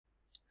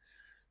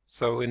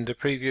So in the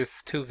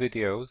previous two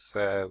videos,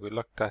 we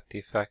looked at the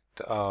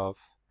effect of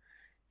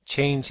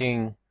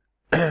changing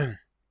the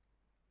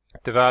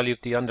value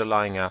of the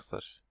underlying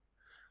asset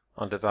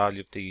on the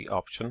value of the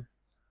option,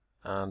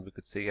 and we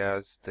could see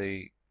as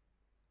the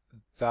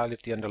value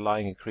of the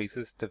underlying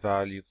increases, the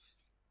value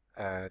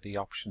of the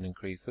option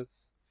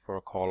increases for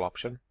a call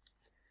option.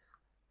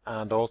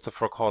 And also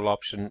for a call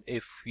option,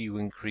 if you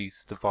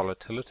increase the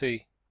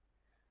volatility,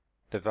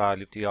 the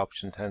value of the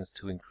option tends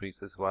to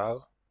increase as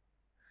well.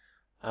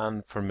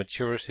 And for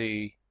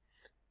maturity,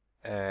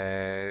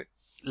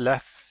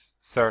 less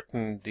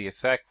certain the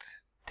effect,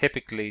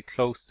 typically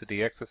close to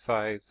the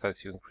exercise.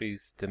 As you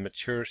increase the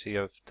maturity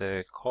of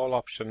the call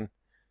option,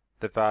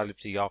 the value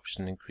of the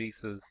option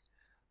increases.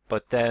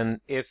 But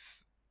then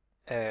if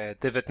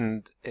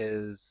dividend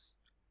is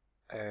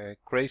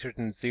greater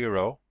than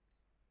 0,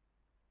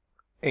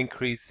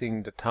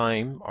 increasing the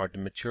time or the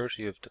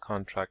maturity of the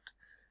contract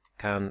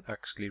can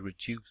actually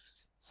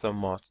reduce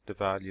somewhat the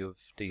value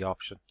of the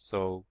option.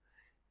 So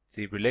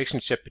the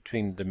relationship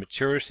between the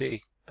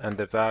maturity and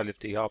the value of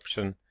the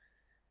option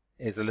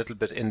is a little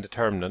bit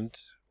indeterminate,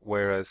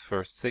 whereas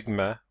for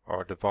sigma,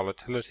 or the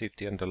volatility of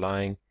the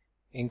underlying,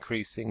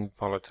 increasing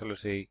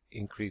volatility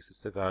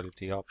increases the value of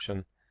the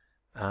option,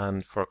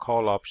 and for a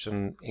call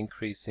option,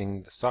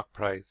 increasing the stock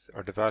price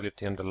or the value of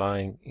the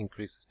underlying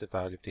increases the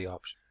value of the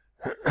option.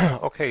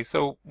 Okay,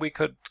 so we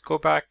could go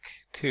back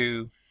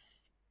to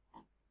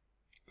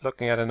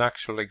looking at an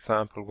actual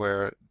example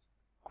where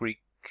Greek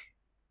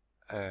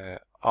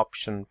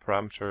option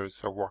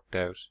parameters are worked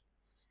out,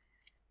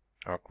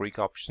 or Greek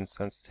option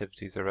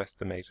sensitivities are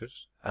estimated,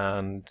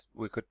 and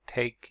we could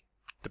take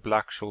the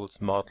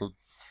Black-Scholes model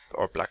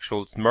or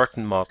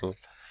Black-Scholes-Merton model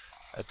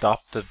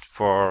adopted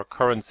for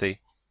currency.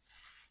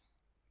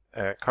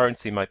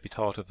 Currency might be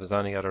thought of as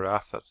any other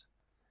asset,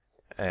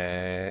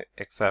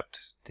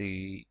 except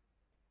the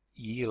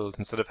yield,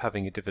 instead of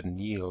having a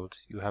dividend yield,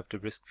 you have the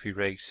risk-free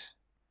rate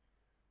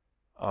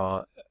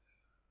of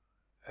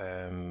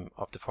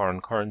the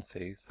foreign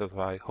currency. So if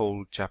I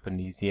hold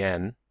Japanese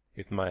yen,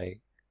 if my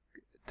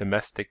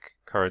domestic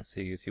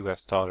currency is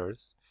US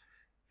dollars,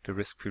 the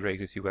risk-free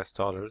rate is US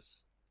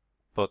dollars,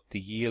 but the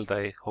yield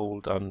I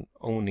hold on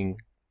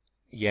owning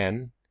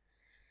yen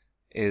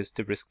is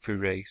the risk-free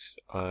rate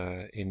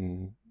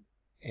in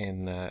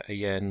a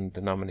yen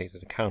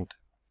denominated account.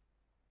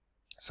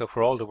 So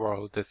for all the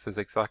world, this is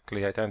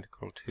exactly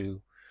identical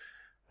to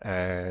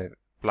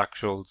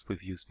Black-Scholes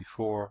we've used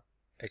before,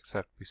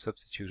 except we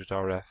substituted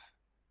RF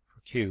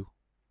for Q.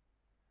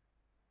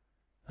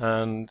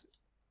 And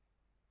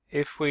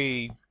if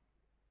we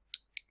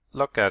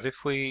look at,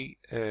 if we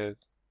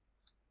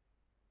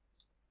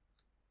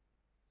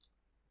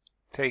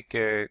take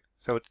a,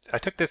 so I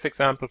took this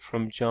example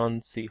from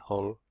John C.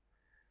 Hull,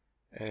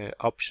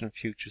 Option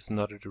Futures and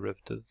Other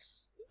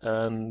Derivatives,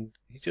 and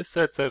he just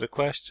sets out a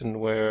question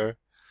where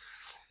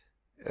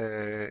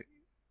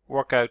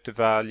work out the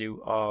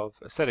value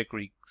of a set of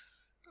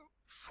Greeks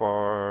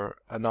for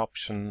an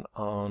option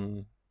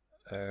on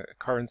a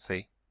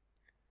currency,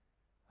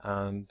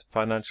 and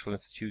financial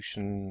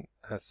institution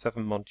has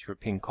 7-month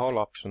European call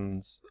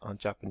options on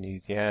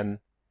Japanese yen.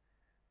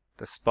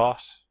 The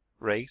spot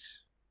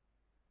rate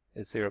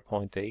is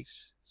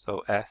 0.8,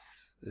 so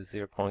S is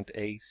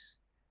 0.8,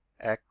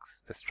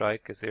 X, the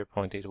strike, is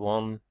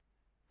 0.81,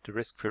 the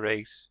risk-free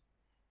rate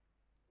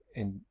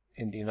in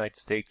the United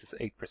States is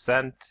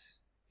 8%,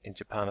 in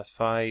Japan is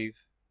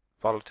 5%,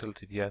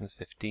 volatility of yen is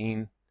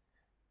 15%,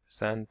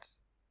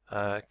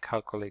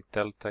 calculate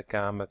delta,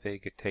 gamma,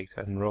 vega,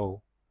 theta and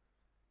rho,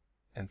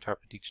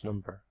 interpret each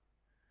number.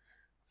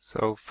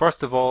 So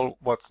first of all,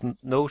 what's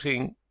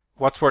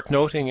worth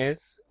noting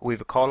is we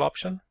have a call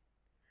option.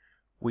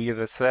 We have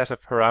a set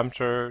of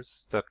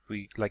parameters that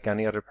we, like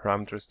any other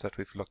parameters that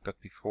we've looked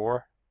at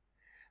before.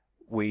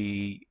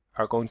 We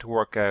are going to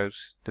work out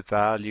the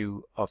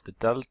value of the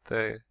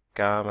delta,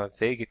 gamma,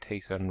 vega,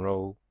 theta and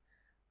rho,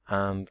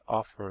 and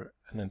offer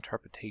an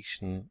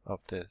interpretation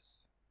of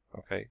this.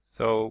 Okay,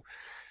 so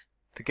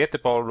to get the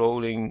ball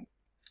rolling,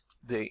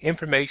 the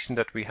information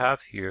that we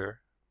have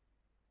here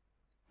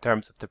in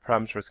terms of the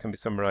parameters can be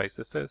summarized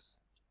as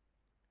this.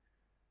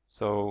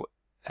 So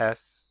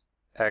S,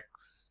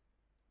 X,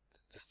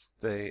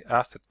 the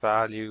asset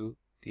value,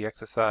 the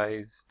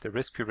exercise, the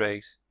risk-free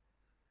rate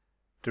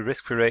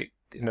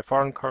in a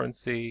foreign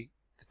currency,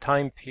 the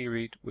time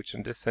period, which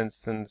in this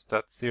instance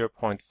that's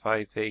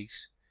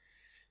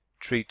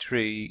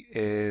 0.5833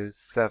 is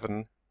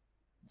 7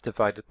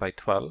 divided by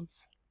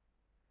 12,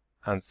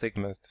 and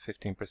sigma is the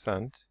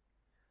 15%.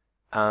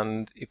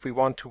 And if we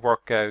want to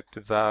work out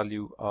the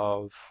value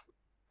of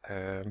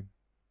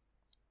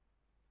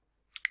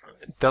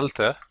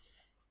delta,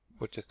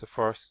 which is the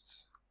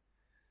first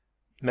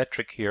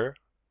metric here,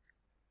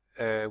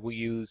 we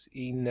use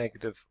E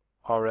negative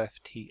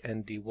RFT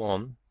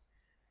ND1.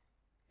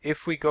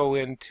 If we go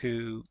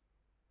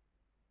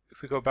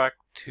back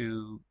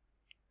to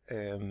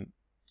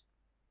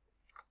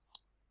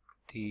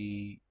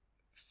the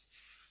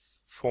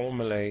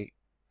formulae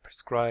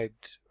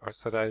prescribed or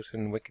set out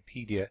in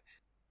Wikipedia,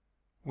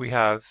 we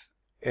have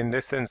in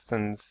this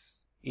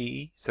instance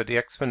E, so the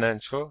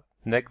exponential,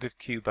 negative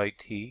q by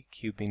t,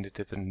 q being the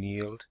dividend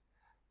yield,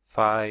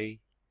 phi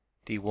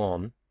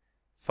d1.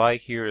 Phi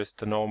here is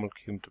the normal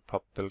cumulative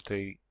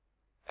probability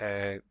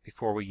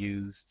before we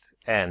used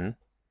n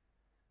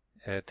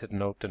to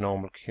denote the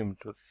normal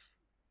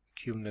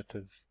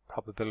cumulative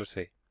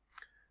probability.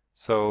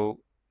 So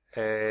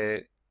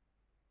it's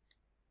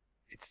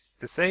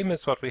the same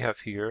as what we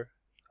have here.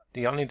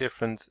 The only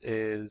difference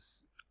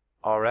is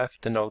RF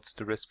denotes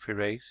the risk-free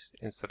rate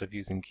instead of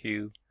using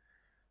Q,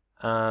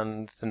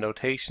 and the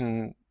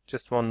notation,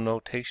 just one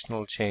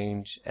notational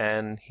change,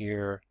 N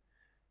here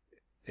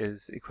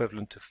is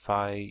equivalent to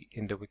phi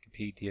in the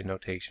Wikipedia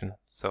notation,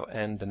 so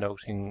N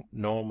denoting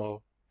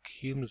normal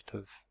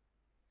cumulative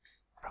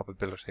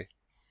probability.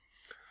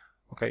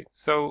 Okay,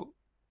 so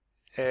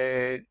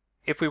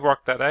if we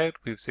work that out,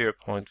 we have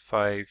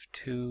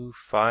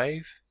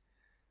 0.525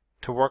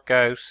 to work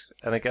out.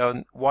 And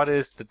again, what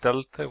is the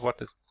delta? What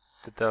does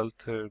the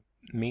delta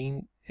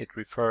mean? It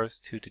refers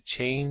to the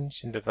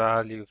change in the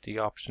value of the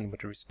option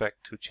with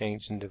respect to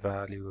change in the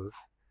value of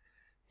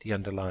the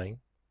underlying.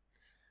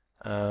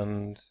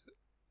 And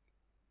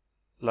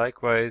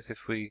likewise,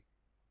 if we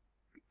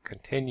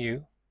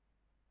continue,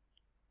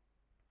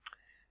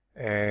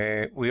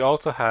 we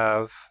also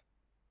have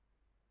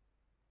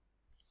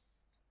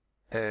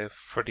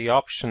for the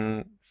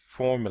option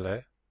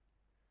formula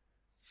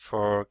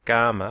for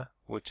gamma,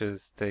 which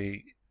is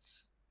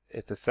it's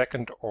a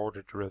second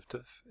order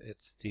derivative.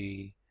 It's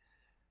the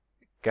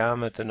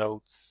gamma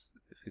denotes,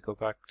 if we go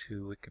back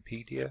to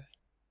Wikipedia,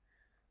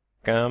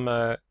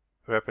 gamma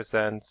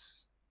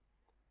represents,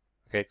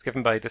 okay, it's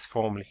given by this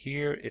formula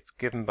here. It's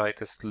given by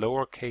this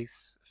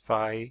lowercase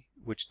phi,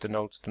 which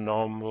denotes the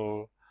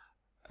normal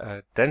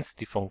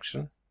density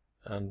function,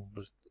 and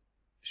we'll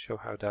show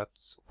how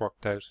that's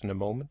worked out in a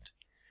moment.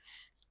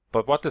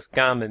 But what does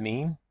gamma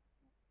mean?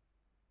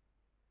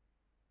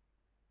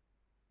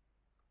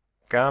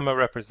 Gamma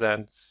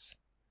represents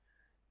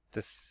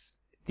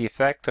the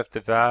effect of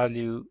the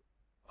value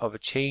of a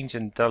change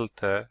in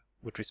delta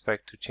with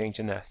respect to change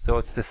in S. So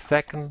it's the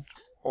second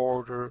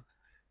order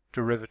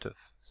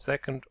derivative,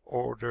 second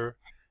order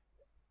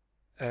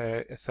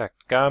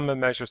effect. Gamma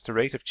measures the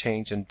rate of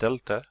change in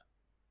delta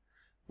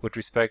with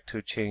respect to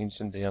a change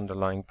in the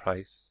underlying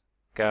price.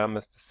 Gamma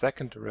is the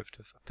second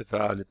derivative of the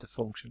value of the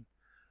function,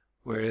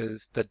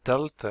 whereas the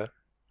delta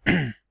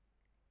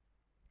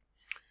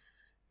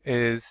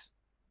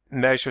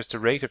measures the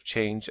rate of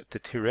change of the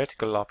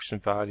theoretical option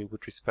value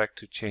with respect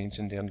to change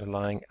in the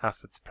underlying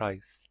asset's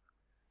price.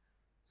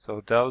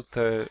 So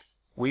delta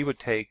we would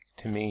take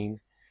to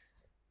mean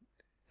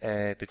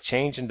the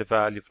change in the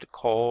value of the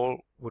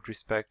call with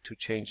respect to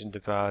change in the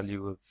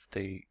value of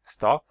the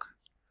stock,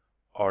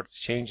 or the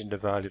change in the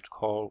value of the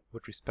call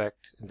with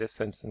respect, in this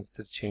instance,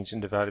 to the change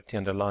in the value of the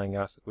underlying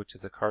asset, which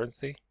is a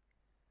currency.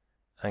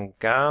 And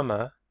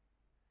gamma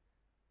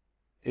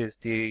is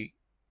the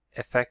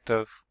effect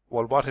of,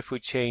 well, what if we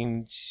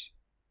change,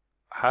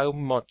 how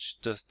much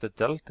does the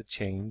delta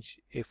change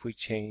if we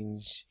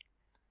change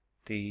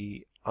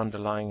the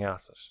underlying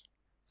asset?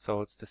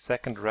 So it's the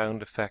second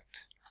round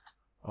effect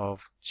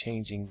of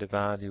changing the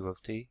value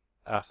of the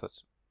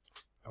asset.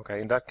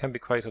 Okay, and that can be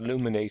quite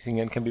illuminating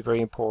and can be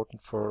very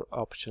important for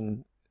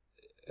option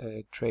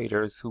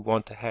traders who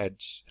want to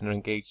hedge and are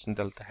engaged in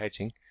delta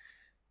hedging.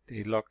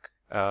 They look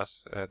at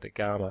the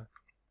gamma.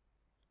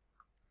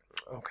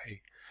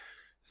 Okay,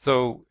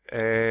 so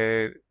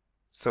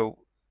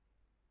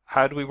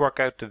how do we work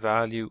out the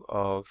value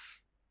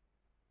of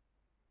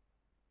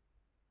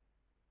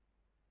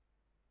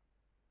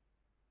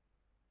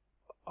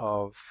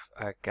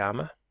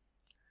gamma?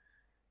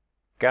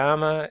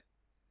 Gamma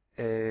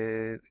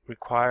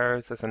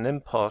requires as an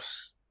input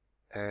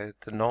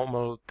the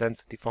normal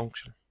density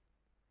function,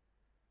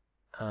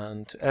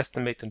 and to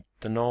estimate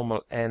the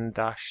normal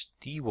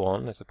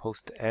n-d1 as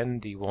opposed to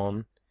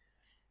nd1,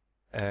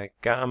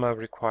 gamma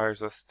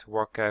requires us to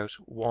work out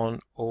 1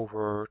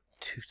 over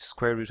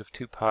square root of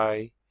 2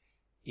 pi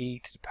e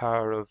to the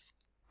power of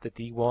the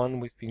d1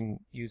 we've been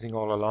using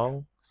all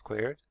along,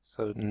 squared.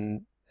 So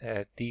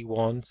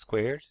d1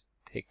 squared,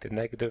 take the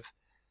negative,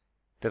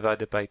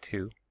 divided by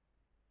 2.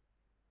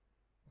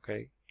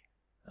 Okay,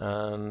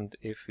 and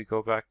if we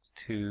go back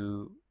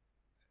to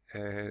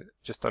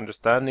just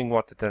understanding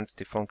what the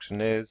density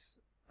function is,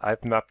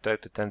 I've mapped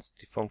out the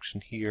density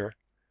function here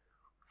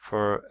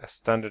for a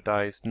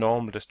standardized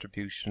normal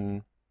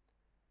distribution,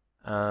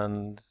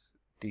 and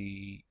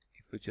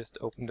if we just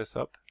open this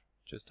up,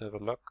 just have a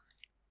look,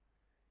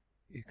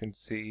 you can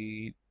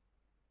see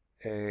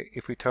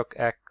if we took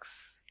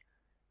x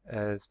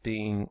as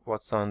being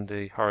what's on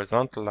the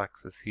horizontal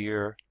axis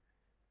here,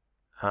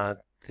 and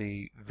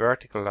the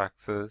vertical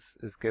axis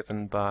is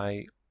given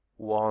by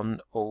 1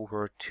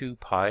 over 2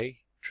 pi.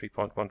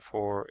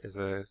 3.14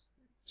 is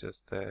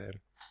just a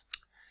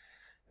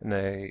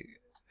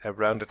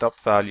rounded up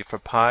value for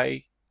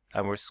pi,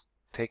 and we're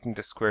taking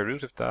the square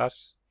root of that,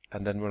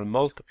 and then we're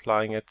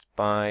multiplying it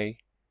by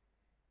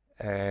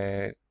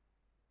a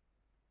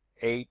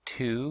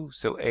A2,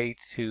 so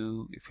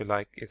A2, if you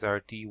like, is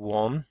our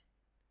D1.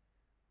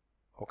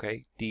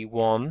 Okay,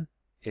 D1,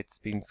 it's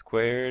been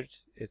squared,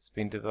 it's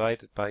been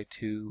divided by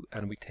 2,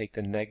 and we take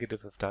the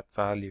negative of that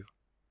value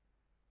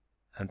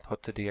and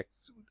put to the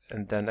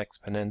and then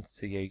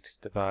exponentiate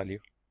the value.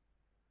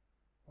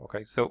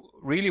 Okay, so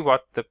really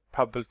what the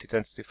probability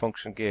density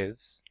function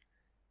gives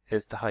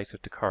is the height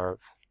of the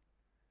curve,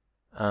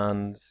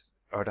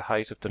 or the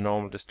height of the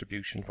normal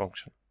distribution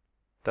function.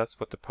 That's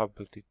what the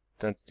probability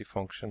density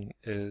function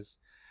is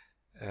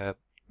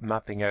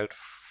mapping out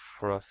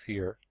for us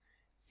here.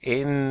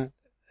 In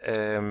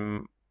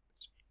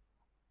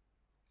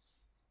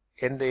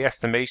the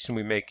estimation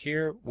we make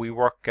here, we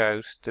work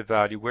out the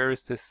value. Where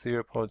is this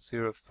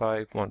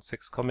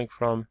 0.0516 coming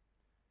from?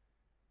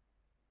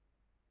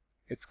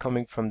 It's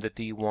coming from the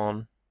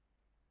D1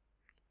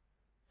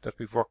 that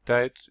we've worked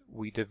out.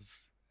 We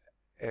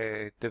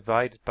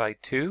divide it by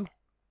 2.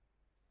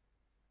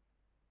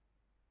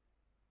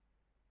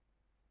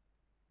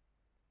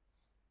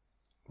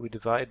 We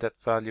divide that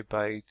value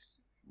by,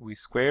 we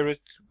square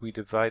it, we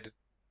divide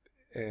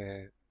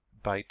it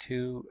by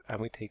 2, and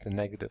we take the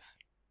negative.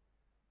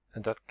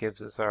 And that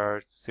gives us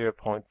our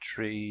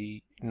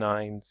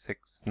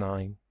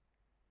 0.3969.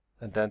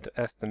 And then to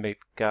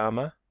estimate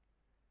gamma,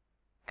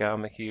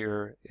 gamma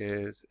here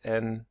is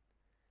n,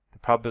 the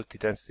probability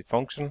density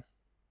function,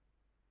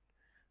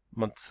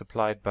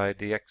 multiplied by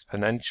the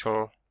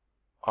exponential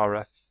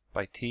RF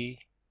by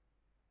t,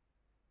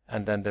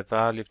 and then the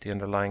value of the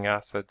underlying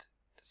acid,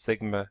 the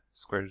sigma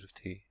square root of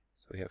t.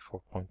 So we have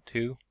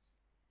 4.2.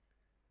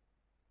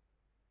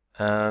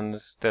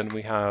 And then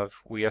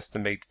we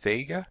estimate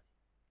vega,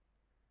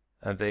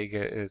 and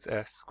vega is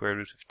s square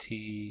root of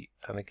t,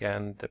 and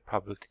again the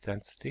probability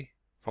density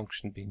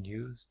function being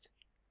used.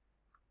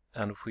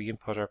 And if we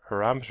input our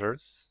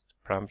parameters, the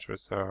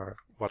parameters are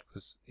what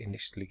was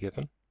initially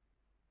given.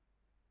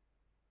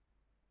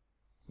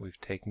 We've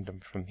taken them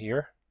from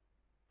here,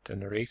 the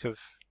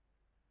narrative.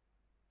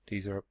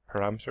 These are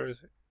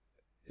parameters,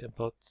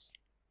 inputs,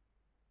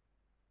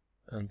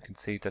 and we can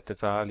see that the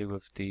value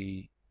of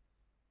the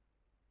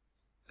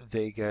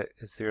vega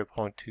is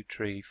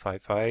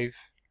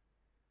 0.2355,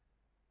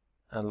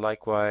 and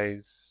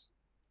likewise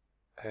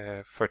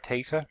for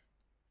theta,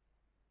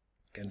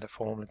 again the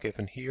formula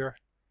given here.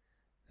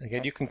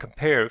 Again, you can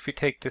compare, if you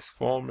take this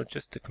formula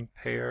just to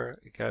compare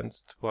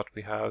against what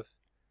we have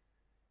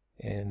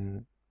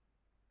in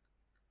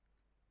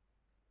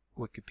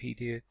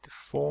Wikipedia, the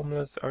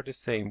formulas are the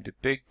same. The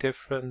big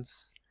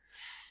difference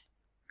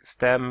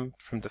stem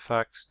from the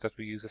fact that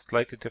we use a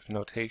slightly different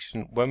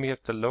notation. When we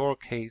have the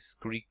lowercase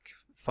Greek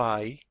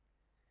phi,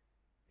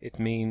 it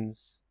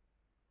means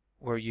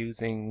we're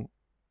using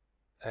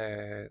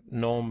a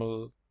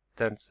normal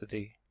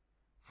density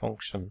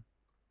function,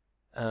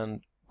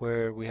 and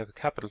where we have a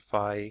capital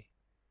phi,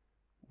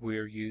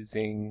 we're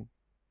using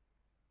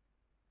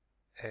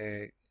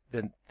the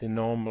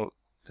normal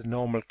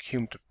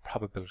cumulative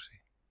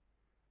probability.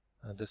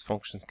 And this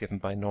function is given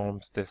by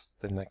norms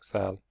dist in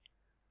Excel.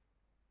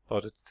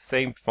 But it's the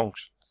same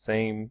function,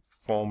 same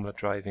formula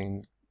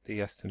driving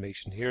the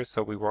estimation here.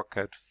 So we work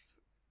out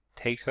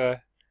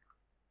theta,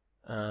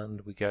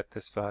 and we get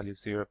this value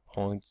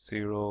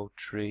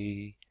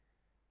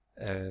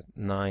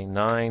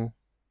 0.0399.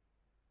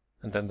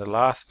 And then the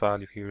last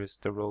value here is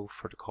the row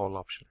for the call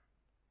option.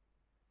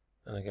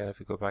 And again, if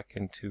we go back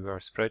into our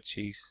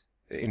spreadsheet,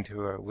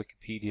 into our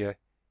Wikipedia,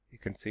 you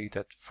can see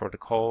that for the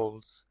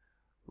calls,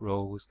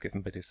 row is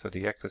given by this. So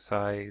the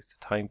exercise, the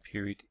time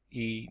period,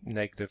 E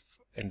negative,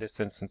 in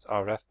this instance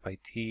RF by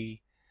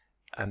T,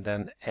 and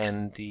then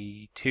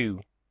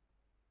ND2.